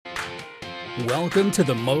Welcome to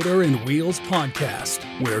the Motor and Wheels Podcast,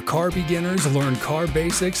 where car beginners learn car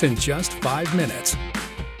basics in just 5 minutes.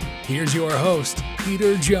 Here's your host,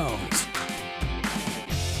 Peter Jones.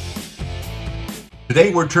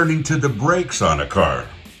 Today we're turning to the brakes on a car.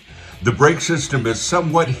 The brake system is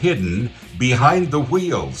somewhat hidden behind the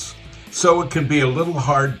wheels, so it can be a little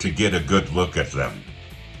hard to get a good look at them.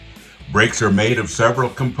 Brakes are made of several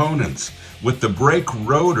components, with the brake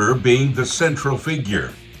rotor being the central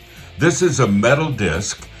figure. This is a metal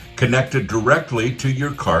disc connected directly to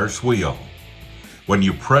your car's wheel. When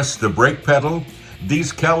you press the brake pedal,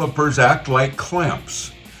 these calipers act like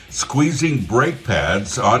clamps, squeezing brake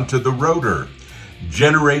pads onto the rotor,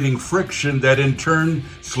 generating friction that in turn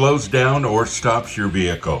slows down or stops your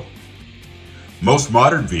vehicle. Most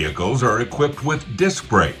modern vehicles are equipped with disc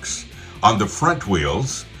brakes on the front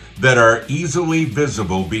wheels that are easily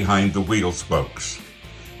visible behind the wheel spokes.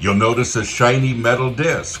 You'll notice a shiny metal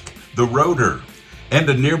disc, the rotor, and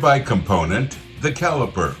a nearby component, the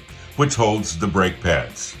caliper, which holds the brake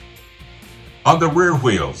pads. On the rear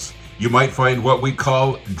wheels, you might find what we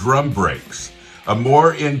call drum brakes, a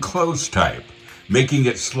more enclosed type, making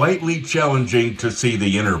it slightly challenging to see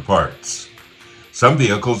the inner parts. Some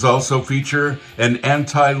vehicles also feature an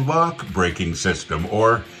anti-lock braking system,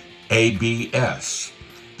 or ABS,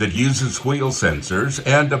 that uses wheel sensors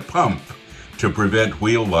and a pump to prevent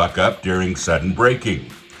wheel lockup during sudden braking,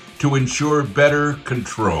 to ensure better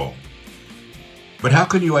control. But how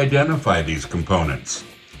can you identify these components?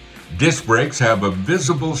 Disc brakes have a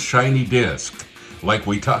visible shiny disc, like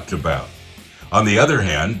we talked about. On the other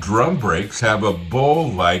hand, drum brakes have a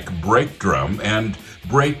bowl-like brake drum and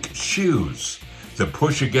brake shoes that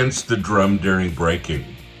push against the drum during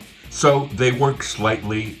braking, so they work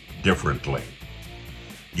slightly differently.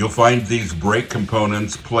 You'll find these brake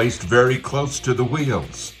components placed very close to the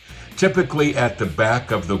wheels, typically at the back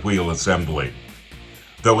of the wheel assembly.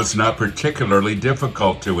 Though it's not particularly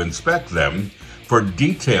difficult to inspect them, for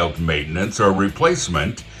detailed maintenance or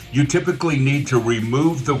replacement, you typically need to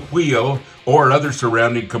remove the wheel or other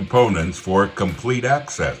surrounding components for complete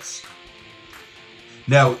access.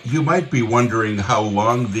 Now, you might be wondering how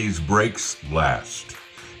long these brakes last.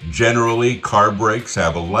 Generally, car brakes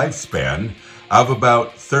have a lifespan of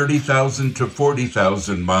about 30,000 to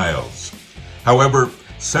 40,000 miles. However,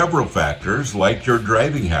 several factors like your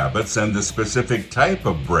driving habits and the specific type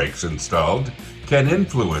of brakes installed can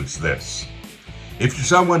influence this. If you're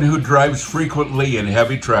someone who drives frequently in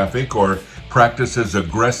heavy traffic or practices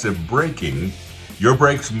aggressive braking, your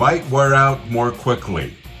brakes might wear out more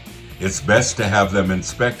quickly. It's best to have them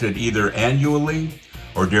inspected either annually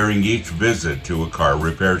or during each visit to a car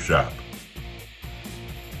repair shop.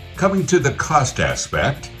 Coming to the cost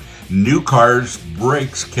aspect, new cars'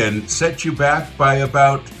 brakes can set you back by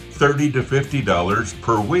about $30 to $50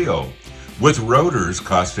 per wheel, with rotors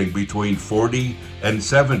costing between $40 and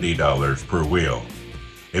 $70 per wheel.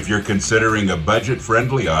 If you're considering a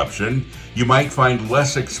budget-friendly option, you might find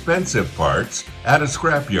less expensive parts at a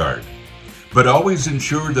scrapyard, but always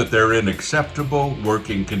ensure that they're in acceptable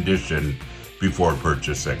working condition before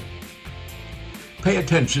purchasing. Pay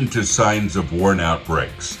attention to signs of worn-out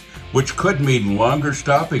brakes, which could mean longer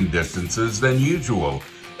stopping distances than usual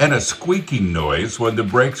and a squeaking noise when the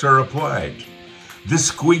brakes are applied. This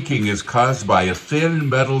squeaking is caused by a thin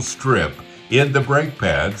metal strip in the brake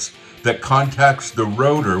pads that contacts the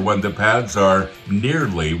rotor when the pads are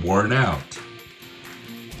nearly worn out.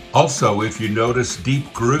 Also, if you notice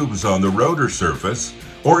deep grooves on the rotor surface,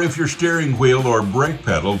 or if your steering wheel or brake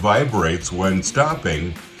pedal vibrates when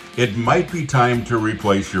stopping, it might be time to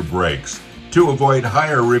replace your brakes to avoid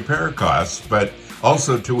higher repair costs, but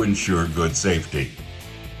also to ensure good safety.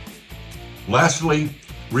 Lastly,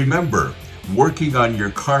 remember, working on your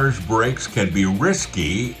car's brakes can be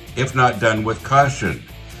risky if not done with caution.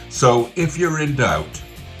 So if you're in doubt,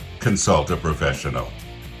 consult a professional.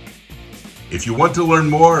 If you want to learn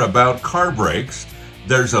more about car brakes,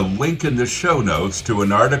 there's a link in the show notes to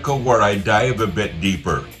an article where I dive a bit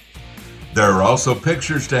deeper. There are also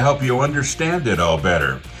pictures to help you understand it all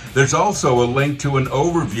better. There's also a link to an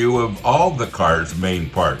overview of all the car's main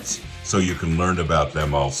parts, so you can learn about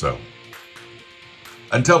them also.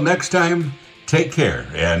 Until next time, take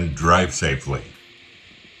care and drive safely.